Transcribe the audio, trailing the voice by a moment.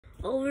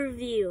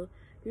Overview.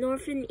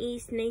 North and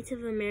East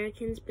Native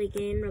Americans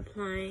began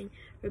replying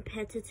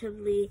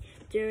repetitively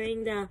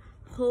during the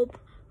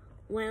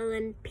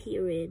Hope-Welland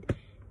period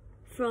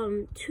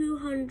from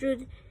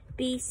 200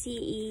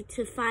 BCE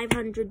to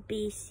 500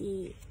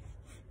 BC.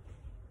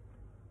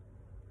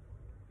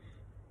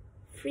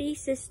 Three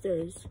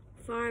Sisters.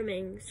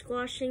 Farming,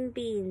 squashing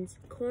beans,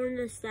 corn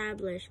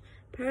established,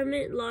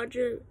 permanent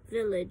larger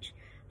village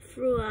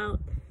throughout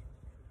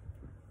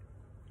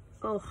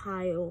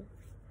Ohio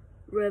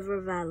River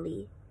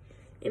Valley.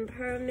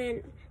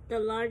 Impairment, the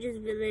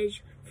largest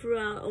village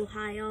throughout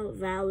Ohio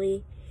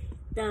Valley,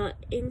 the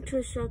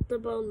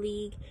Indestructible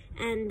League,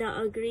 and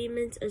the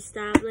agreements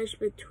established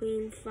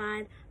between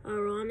 5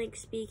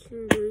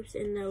 Aaronic-speaking groups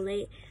in the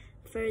late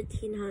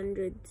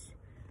 1300s.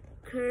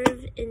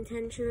 Curve,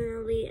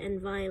 intentionally, and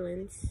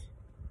violence.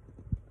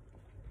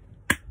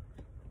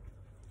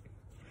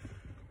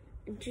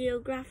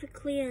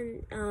 Geographically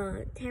and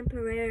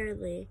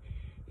temporarily.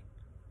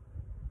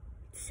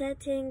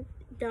 Setting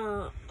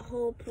the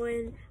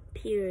Hope-Welland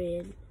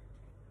period.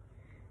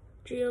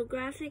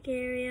 Geographic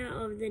area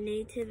of the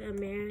Native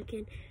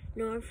American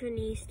North and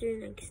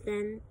Eastern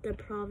extend the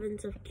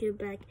province of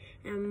Quebec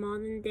and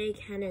modern-day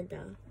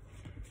Canada.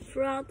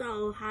 Throughout the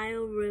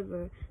Ohio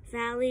River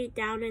Valley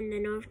down in the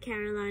North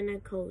Carolina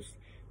coast,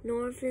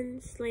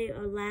 northern slate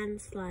or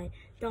landslide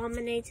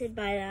dominated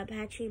by the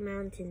Apache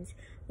Mountains,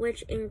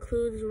 which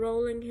includes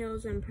rolling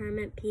hills and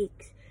permanent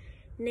peaks.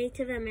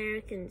 Native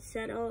Americans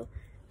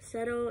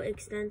settle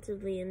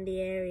extensively in the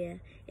area,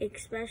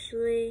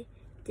 especially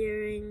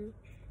during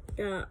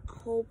the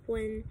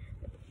Hope-Welland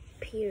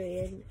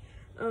period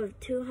of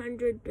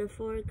 200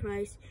 before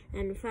Christ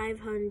and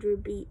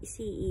 500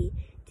 BCE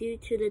due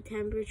to the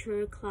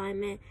temperature,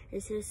 climate,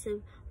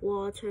 excessive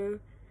water,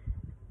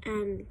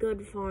 and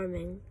good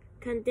farming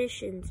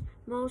conditions.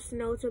 Most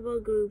notable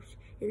groups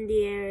in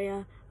the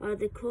area are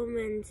the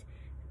Cumans,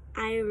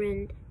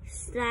 Iron,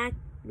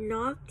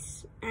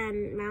 Stagnoks,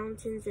 and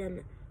Mountains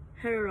and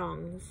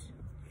Hurons.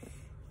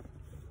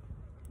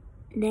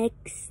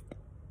 Next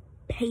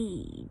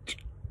page.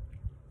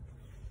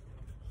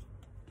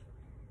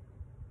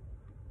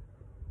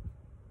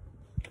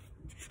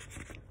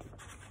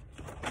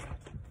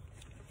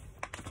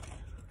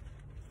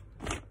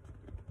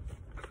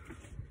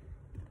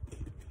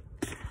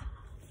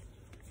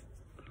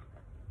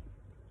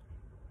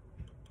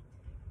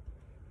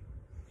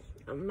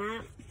 A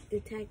map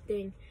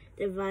detecting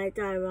divide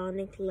the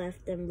Aaronic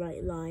left and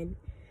right line.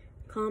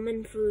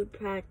 Common food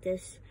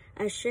practice,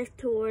 a shift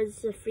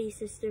towards the Three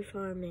Sister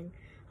farming,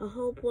 a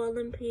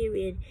Hope-Welland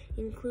period,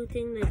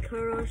 including the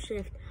Kuro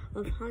shift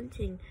of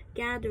hunting,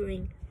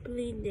 gathering,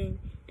 bleeding,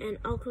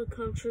 and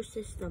aquaculture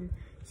system.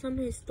 Some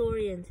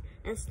historians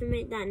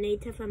estimate that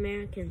Native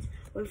Americans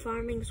were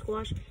farming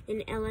squash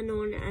in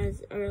Illinois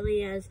as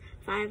early as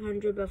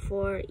 500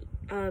 before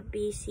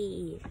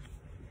BCE.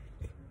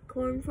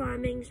 Corn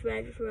farming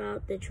spread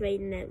throughout the trade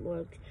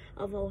networks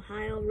of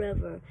Ohio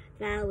River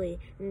Valley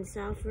and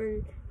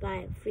southern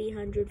by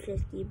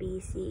 350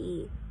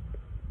 BCE.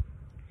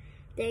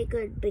 They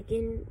could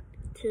begin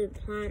to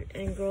plant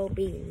and grow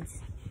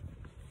beans.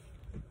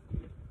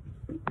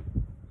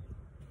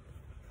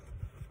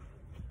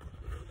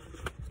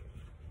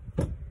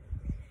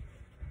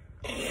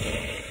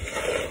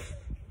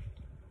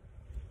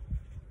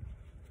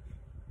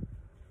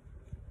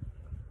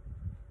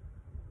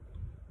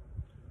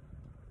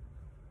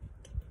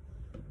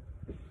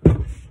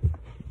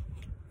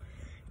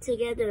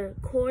 Together,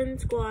 corn,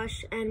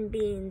 squash, and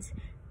beans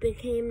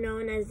became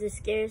known as the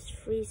scarce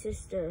Three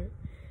Sisters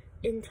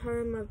in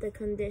terms of the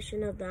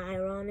condition of the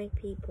Aaronic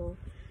people.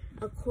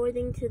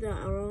 According to the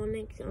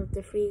Aaronic of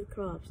the three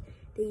crops,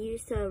 they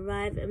used to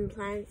arrive and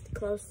plant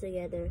close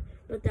together,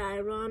 but the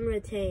Aaron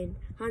retained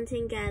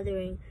hunting,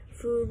 gathering,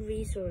 food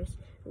resource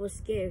was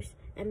scarce,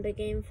 and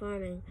began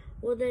farming.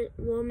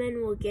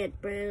 Women would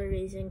get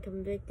berries and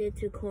convicted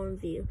to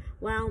cornfield,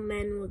 while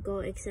men would go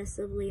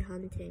excessively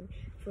hunting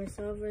for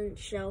sovereign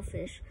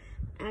shellfish,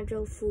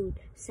 agile food,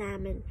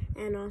 salmon,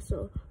 and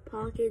also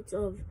pockets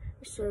of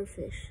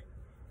surfish.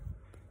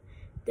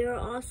 There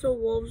are also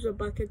wolves or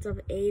buckets of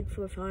aid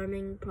for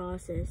farming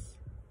process.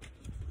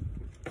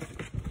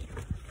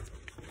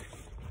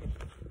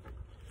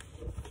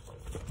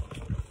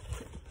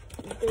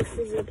 This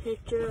is a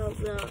picture of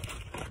the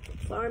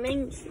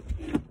farming,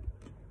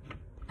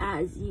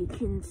 as you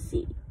can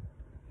see.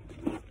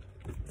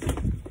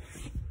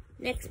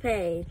 Next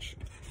page.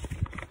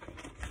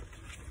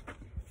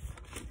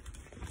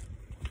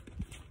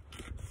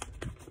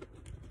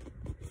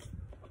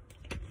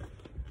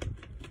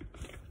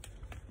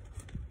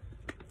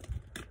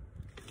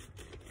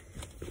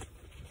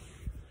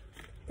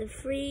 The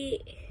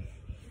Three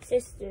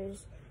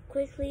Sisters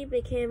quickly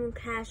became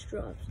cash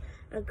crops,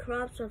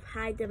 crops of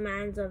high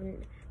demands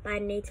by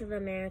Native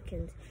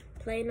Americans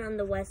playing on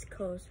the West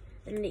Coast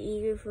and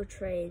eager for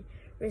trade,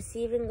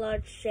 receiving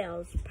large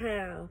shells,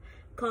 pearl,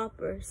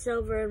 copper,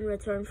 silver in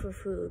return for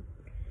food.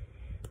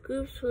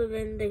 Groups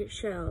within the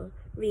shell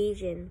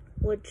region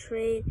would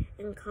trade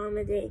and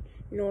accommodate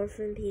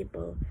northern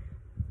people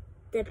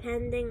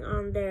depending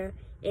on their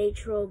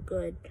actual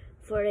good.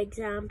 For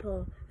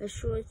example, a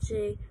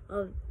shortcake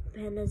of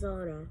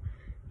panzana,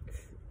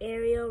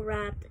 aerial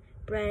wrapped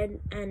bread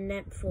and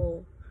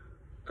netful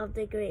of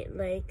the Great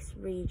Lakes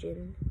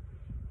region.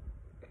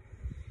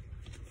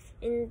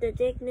 In the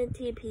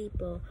dignity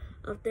people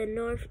of the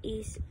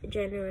Northeast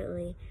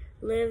generally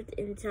lived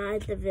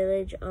inside the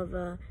village of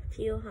a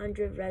few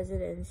hundred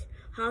residents.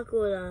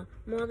 Hakulah,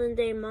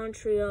 modern-day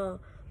Montreal,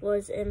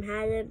 was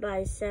inhabited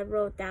by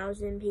several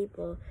thousand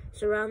people,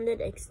 surrounded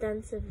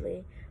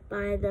extensively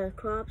by the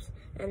crops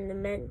and the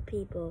men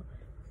people,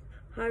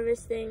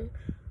 harvesting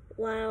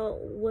while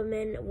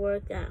women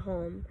worked at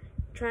home,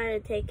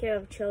 trying to take care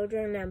of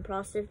children and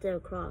process their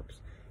crops.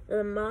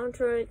 The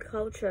Montreal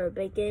culture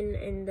began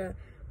in the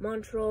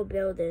Montreal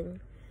building,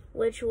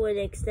 which would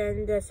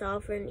extend the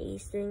southern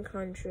eastern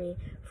country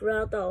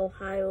throughout the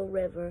Ohio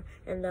River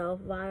and the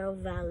Ohio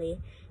Valley.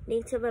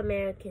 Native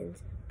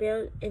Americans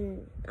built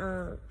in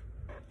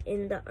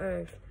the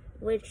earth,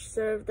 which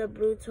served the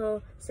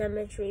brutal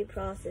cemetery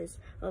process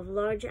of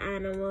large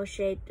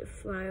animal-shaped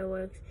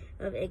fireworks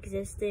of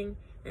existing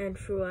and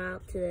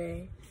throughout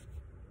today.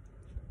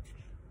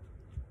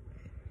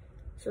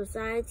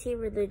 Society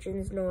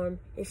religions norm,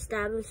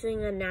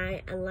 establishing an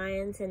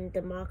alliance and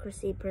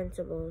democracy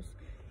principles.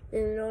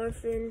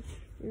 The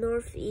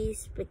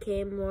Northeast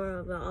became more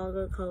of an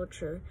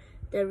agriculture.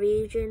 The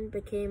region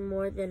became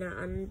more than an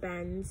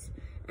unbands,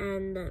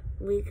 and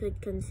we could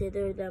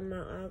consider them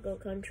an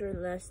agriculture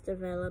less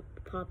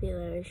developed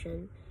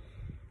population.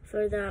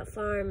 For that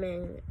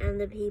farming and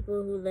the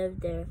people who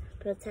lived there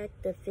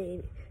protect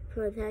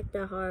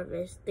the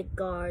harvest, the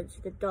guards,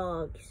 the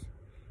dogs,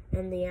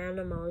 and the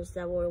animals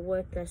that were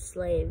worked as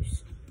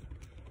slaves.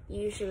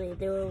 Usually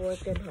they were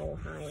worked in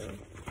Ohio.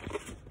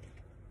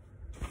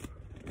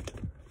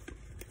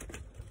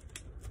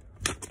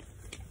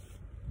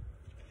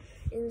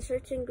 In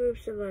certain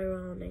groups of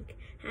Ironic,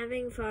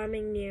 having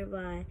farming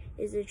nearby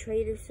is a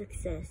trait of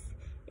success.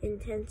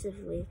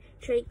 Intensively,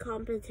 trade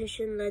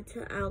competition led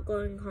to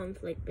outgoing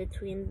conflict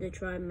between the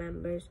tribe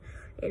members.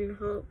 In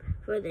hope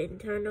for the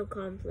internal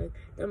conflict,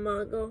 the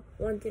Mongol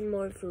wanted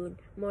more food,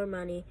 more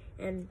money,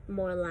 and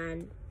more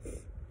land.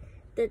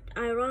 The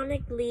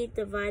Ironic League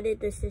divided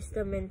the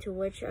system into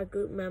which a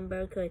group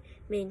member could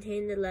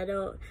maintain the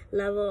level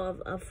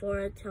of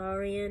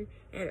authoritarian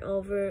and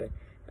over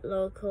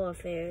local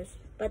affairs,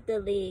 but the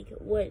League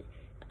would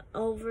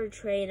over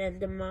trade and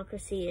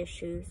democracy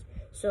issues.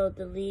 So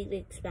the League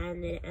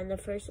expanded, and the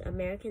first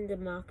American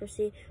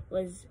democracy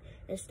was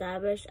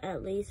established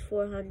at least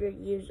 400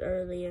 years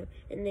earlier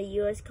in the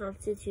U.S.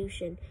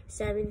 Constitution,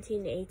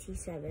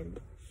 1787.